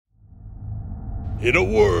In a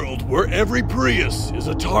world where every Prius is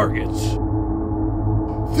a target,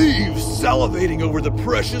 thieves salivating over the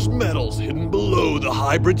precious metals hidden below the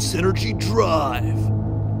hybrid synergy drive.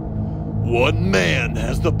 One man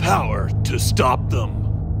has the power to stop them.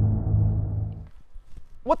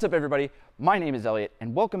 What's up, everybody? My name is Elliott,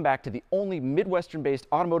 and welcome back to the only Midwestern-based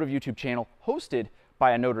automotive YouTube channel hosted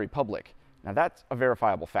by a notary public. Now that's a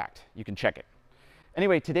verifiable fact. You can check it.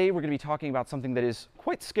 Anyway, today we're going to be talking about something that is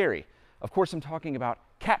quite scary. Of course, I'm talking about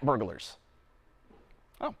cat burglars.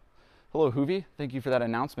 Oh, hello, Hoovy. Thank you for that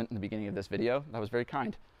announcement in the beginning of this video. That was very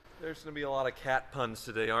kind. There's going to be a lot of cat puns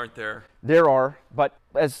today, aren't there? There are, but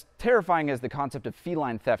as terrifying as the concept of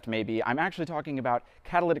feline theft may be, I'm actually talking about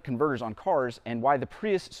catalytic converters on cars and why the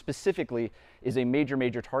Prius specifically is a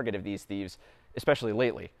major target of these thieves, especially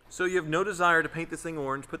lately. So you have no desire to paint this thing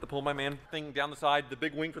orange, put the pull my man thing down the side, the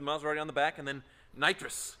big wing for the Maserati on the back, and then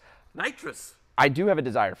nitrous. Nitrous. I do have a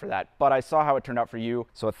desire for that, but I saw how it turned out for you,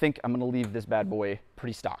 so I think I'm going to leave this bad boy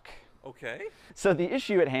pretty stock. Okay. So the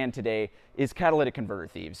issue at hand today is catalytic converter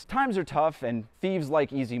thieves. Times are tough and thieves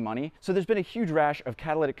like easy money, so there's been a huge rash of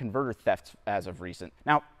catalytic converter thefts as of recent.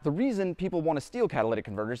 Now, the reason people want to steal catalytic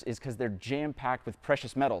converters is because they're jam-packed with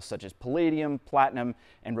precious metals such as palladium, platinum,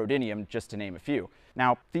 and rhodium, just to name a few.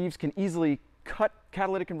 Now, thieves can easily cut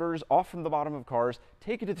catalytic converters off from the bottom of cars,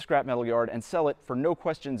 take it to the scrap metal yard, and sell it for no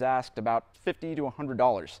questions asked, about $50 to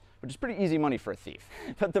 $100, which is pretty easy money for a thief.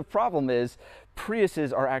 But the problem is,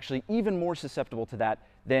 Priuses are actually even more susceptible to that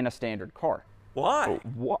than a standard car. Why?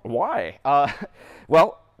 Why?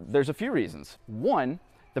 Well, there's a few reasons. One,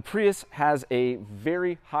 the Prius has a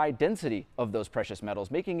very high density of those precious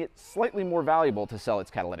metals, making it slightly more valuable to sell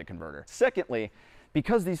its catalytic converter. Secondly,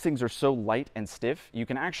 because these things are so light and stiff, you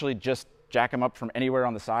can actually just jack them up from anywhere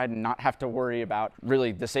on the side and not have to worry about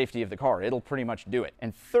really the safety of the car. It'll pretty much do it.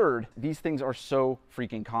 And third, these things are so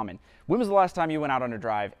freaking common. When was the last time you went out on a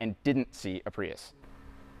drive and didn't see a Prius?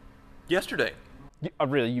 Yesterday.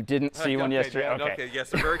 Really, you didn't see one yesterday? Yeah, okay,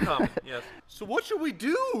 yes, they're very common, yes. So what should we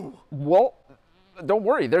do? Well, don't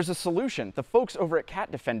worry, there's a solution. The folks over at Cat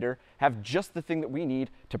Defender have just the thing that we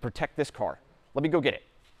need to protect this car. Let me go get it.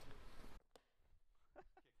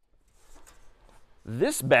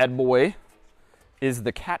 This bad boy is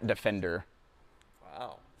the Cat Defender.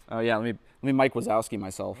 Wow. Oh yeah, let me Mike Wazowski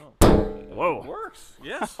myself. Oh. Whoa. It works,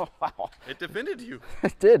 yes. Wow. It defended you.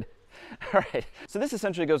 It did. All right. So this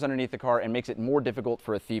essentially goes underneath the car and makes it more difficult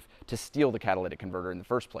for a thief to steal the catalytic converter in the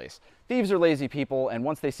first place. Thieves are lazy people, and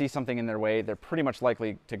once they see something in their way, they're pretty much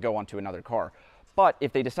likely to go onto another car. But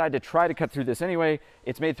if they decide to try to cut through this anyway,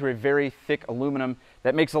 it's made through a very thick aluminum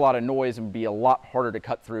that makes a lot of noise and would be a lot harder to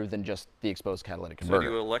cut through than just the exposed catalytic converter. So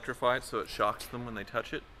do you electrify it so it shocks them when they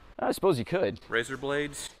touch it? I suppose you could. Razor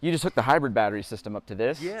blades? You just hook the hybrid battery system up to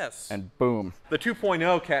this. Yes. And boom. The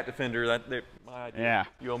 2.0 Cat Defender, my idea. Yeah.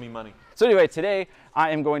 You owe me money. So anyway, today I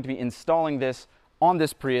am going to be installing this on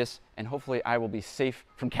this Prius, and hopefully I will be safe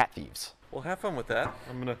from cat thieves. Well, have fun with that.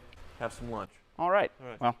 I'm going to have some lunch. All right.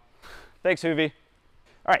 Well, thanks, Hoovy.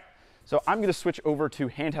 All right, so I'm going to switch over to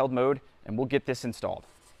handheld mode, and we'll get this installed.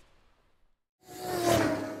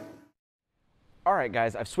 All right,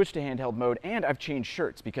 guys, I've switched to handheld mode, and I've changed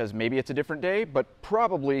shirts because maybe it's a different day, but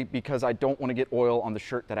probably because I don't want to get oil on the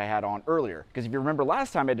shirt that I had on earlier. Because if you remember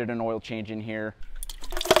last time I did an oil change in here,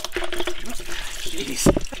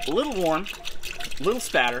 jeez, a little warm, a little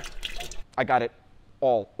spatter, I got it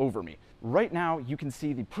all over me. Right now, you can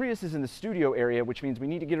see the Prius is in the studio area, which means we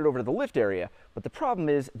need to get it over to the lift area. But the problem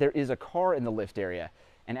is there is a car in the lift area.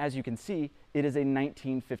 And as you can see, it is a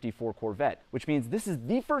 1954 Corvette, which means this is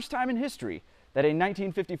the first time in history that a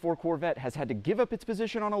 1954 Corvette has had to give up its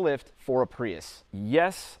position on a lift for a Prius.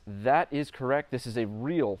 Yes, that is correct. This is a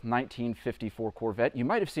real 1954 Corvette. You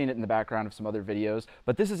might have seen it in the background of some other videos,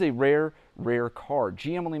 but this is a rare car.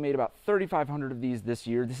 GM only made about 3,500 of these this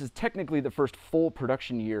year. This is technically the first full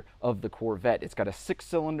production year of the Corvette. It's got a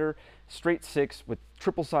 6-cylinder, straight 6 with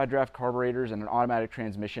triple side draft carburetors and an automatic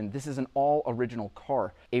transmission. This is an all original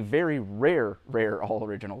car, a very rare all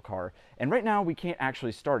original car. And right now we can't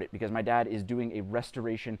actually start it because my dad is doing a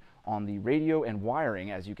restoration on the radio and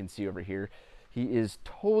wiring, as you can see over here. He is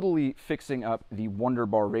totally fixing up the Wonder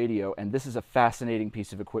Bar radio, and this is a fascinating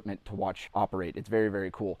piece of equipment to watch operate. It's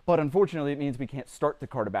very cool. But unfortunately, it means we can't start the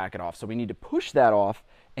car to back it off, so we need to push that off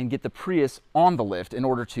and get the Prius on the lift in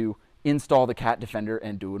order to install the Cat Defender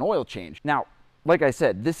and do an oil change. Now, like I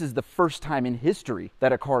said, this is the first time in history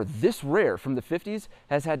that a car this rare from the 50s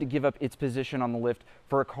has had to give up its position on the lift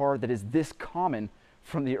for a car that is this common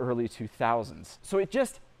from the early 2000s. So it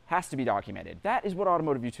just has to be documented. That is what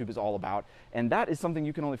automotive YouTube is all about, and that is something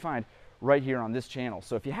you can only find right here on this channel.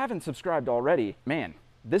 So if you haven't subscribed already, man,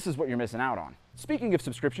 this is what you're missing out on. Speaking of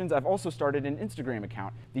subscriptions, I've also started an Instagram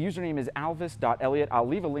account. The username is alvis.elliott. I'll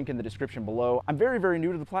leave a link in the description below. I'm very, very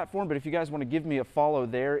new to the platform, but if you guys want to give me a follow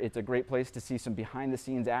there, it's a great place to see some behind the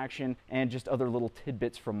scenes action and just other little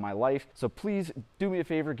tidbits from my life. So please do me a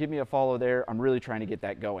favor, give me a follow there. I'm really trying to get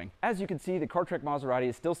that going. As you can see, the Car Trek Maserati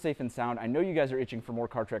is still safe and sound. I know you guys are itching for more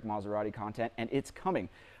Car Trek Maserati content, and it's coming.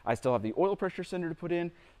 I still have the oil pressure sender to put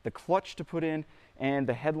in, the clutch to put in, and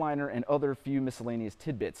the headliner and other few miscellaneous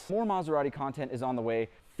tidbits. More Maserati content is on the way,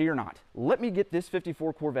 fear not. Let me get this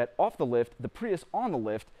 54 Corvette off the lift, the Prius on the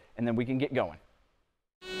lift, and then we can get going.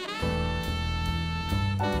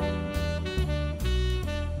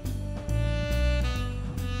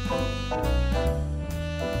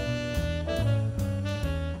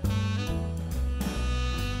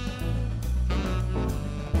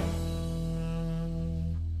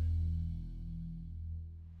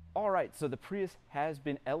 Alright, so the Prius has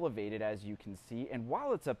been elevated, as you can see, and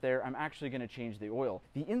while it's up there, I'm actually going to change the oil.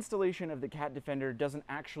 The installation of the Cat Defender doesn't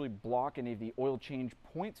actually block any of the oil change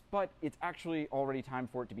points, but it's actually already time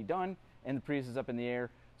for it to be done, and the Prius is up in the air,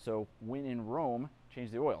 so when in Rome,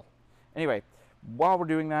 change the oil. Anyway, while we're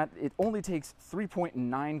doing that, it only takes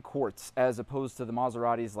 3.9 quarts as opposed to the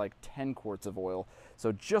Maserati's like 10 quarts of oil.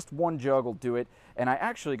 So just one jug will do it. And I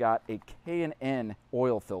actually got a K&N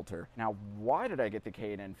oil filter. Now, why did I get the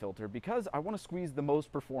K&N filter? Because I want to squeeze the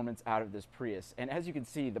most performance out of this Prius. And as you can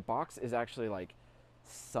see, the box is actually like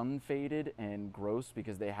sun faded and gross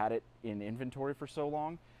because they had it in inventory for so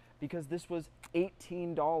long. Because this was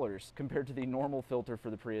 $18 compared to the normal filter for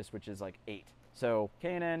the Prius, which is like $8. So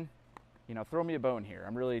K&N, you know, throw me a bone here.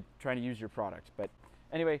 I'm really trying to use your product. But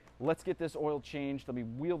anyway, let's get this oil changed. Let me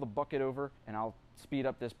wheel the bucket over and I'll speed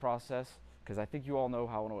up this process because I think you all know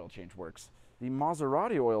how an oil change works. The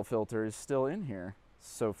Maserati oil filter is still in here.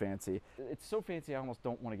 So fancy. It's so fancy I almost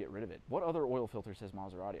don't want to get rid of it. What other oil filter says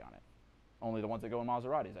Maserati on it? Only the ones that go in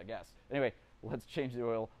Maseratis, I guess. Anyway, let's change the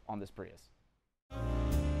oil on this Prius.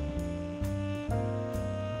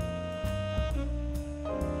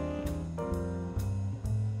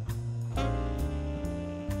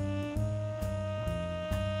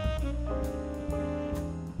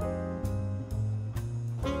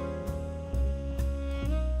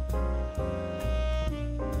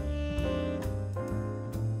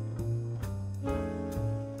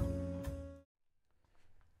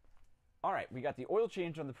 All right, we got the oil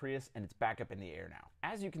change on the Prius and it's back up in the air now.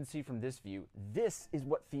 As you can see from this view, this is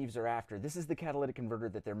what thieves are after. This is the catalytic converter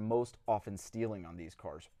that they're most often stealing on these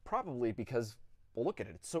cars. Probably because, well, look at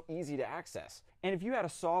it, it's so easy to access. And if you had a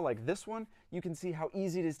saw like this one, you can see how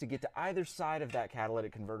easy it is to get to either side of that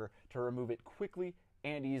catalytic converter to remove it quickly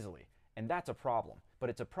and easily. And that's a problem.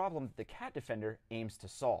 But it's a problem that the Cat Defender aims to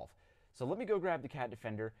solve. So let me go grab the Cat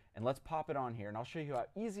Defender and let's pop it on here and I'll show you how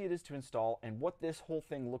easy it is to install and what this whole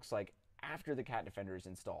thing looks like after the Cat Defender is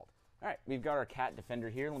installed. All right, we've got our Cat Defender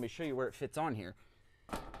here. Let me show you where it fits on here.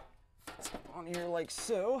 It's on here like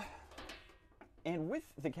so. And with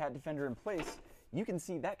the Cat Defender in place, you can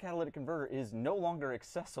see that catalytic converter is no longer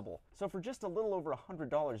accessible. So for just a little over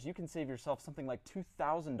 $100, you can save yourself something like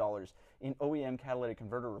 $2,000 in OEM catalytic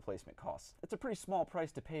converter replacement costs. It's a pretty small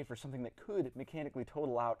price to pay for something that could mechanically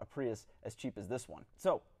total out a Prius as cheap as this one.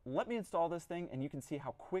 So let me install this thing and you can see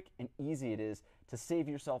how quick and easy it is to save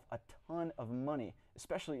yourself a ton of money,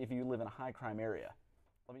 especially if you live in a high crime area.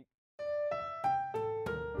 Let me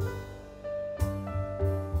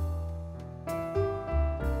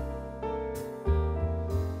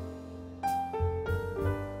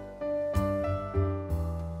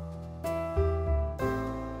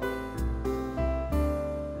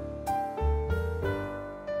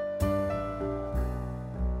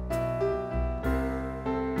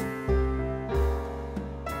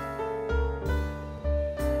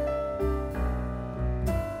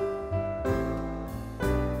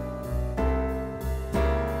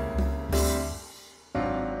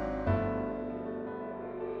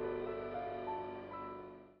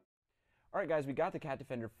Alright guys, we got the Cat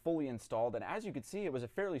Defender fully installed, and as you can see, it was a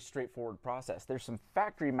fairly straightforward process. There's some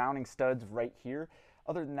factory mounting studs right here.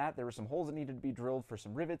 Other than that, there were some holes that needed to be drilled for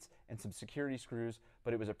some rivets and some security screws,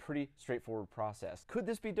 but it was a pretty straightforward process. Could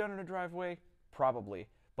this be done in a driveway? Probably,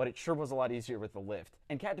 but it sure was a lot easier with the lift.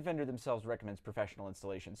 And Cat Defender themselves recommends professional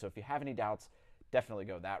installation, so if you have any doubts, definitely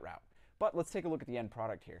go that route. But let's take a look at the end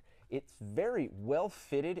product here. It's very well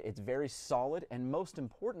fitted, it's very solid, and most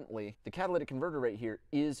importantly, the catalytic converter right here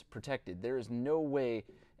is protected. There is no way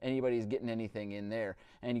anybody's getting anything in there.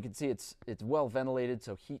 And you can see it's well ventilated,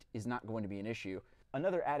 so heat is not going to be an issue.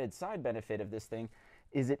 Another added side benefit of this thing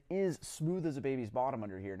is it is smooth as a baby's bottom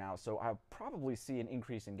under here now, so I'll probably see an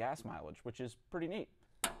increase in gas mileage, which is pretty neat.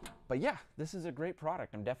 But yeah, this is a great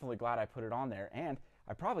product. I'm definitely glad I put it on there, and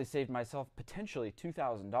I probably saved myself potentially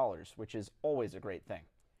 $2,000, which is always a great thing.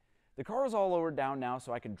 The car is all lowered down now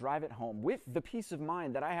so I can drive it home with the peace of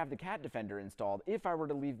mind that I have the Cat Defender installed. If I were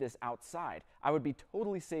to leave this outside, I would be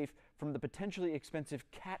totally safe from the potentially expensive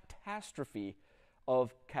catastrophe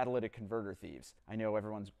of catalytic converter thieves. I know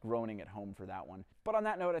everyone's groaning at home for that one. But on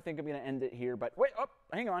that note, I think I'm going to end it here. But wait, oh,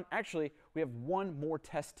 hang on. Actually, we have one more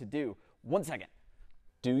test to do. 1 second.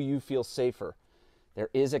 Do you feel safer?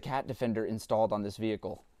 There is a Cat Defender installed on this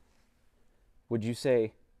vehicle. Would you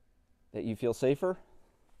say that you feel safer?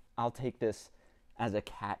 I'll take this as a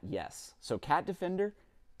cat yes. So Cat Defender,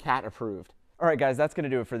 cat approved. All right, guys, that's going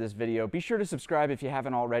to do it for this video. Be sure to subscribe if you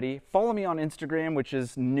haven't already. Follow me on Instagram, which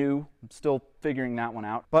is new. I'm still figuring that one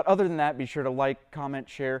out. But other than that, be sure to like, comment,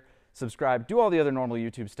 share, subscribe, do all the other normal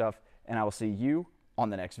YouTube stuff, and I will see you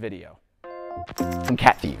on the next video. From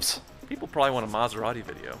Cat Thieves. People probably want a Maserati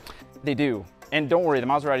video. They do. And don't worry, the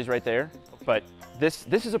Maserati's right there. But this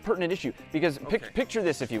is a pertinent issue because picture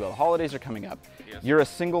this, if you will. Holidays are coming up. Yes. You're a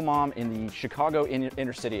single mom in the Chicago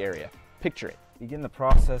inner city area. Picture it. Begin the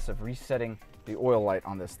process of resetting the oil light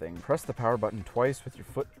on this thing. Press the power button twice with your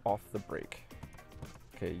foot off the brake.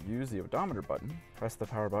 Okay, use the odometer button. Press the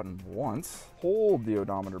power button once. Hold the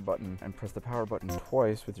odometer button and press the power button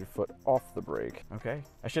twice with your foot off the brake. Okay,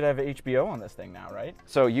 I should have HBO on this thing now, right?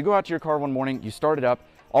 So you go out to your car one morning, you start it up,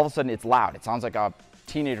 all of a sudden it's loud. It sounds like a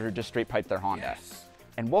teenager who just straight piped their Honda. Yes.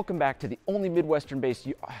 And welcome back to the only Midwestern-based,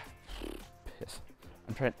 piss.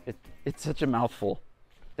 I'm trying, it's such a mouthful.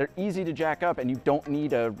 They're easy to jack up and you don't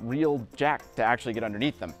need a real jack to actually get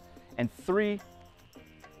underneath them. And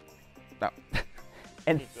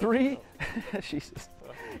Jesus.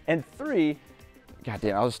 And three, God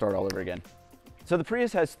damn, I'll just start all over again. So the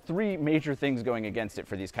Prius has 3 major things going against it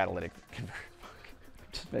for these catalytic converters.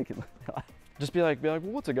 Just make it laugh. Just be like, well,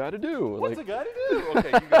 what's a guy to do? What's a guy to do? Okay,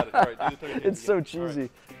 you got it. All right, do the thing again. It's so cheesy.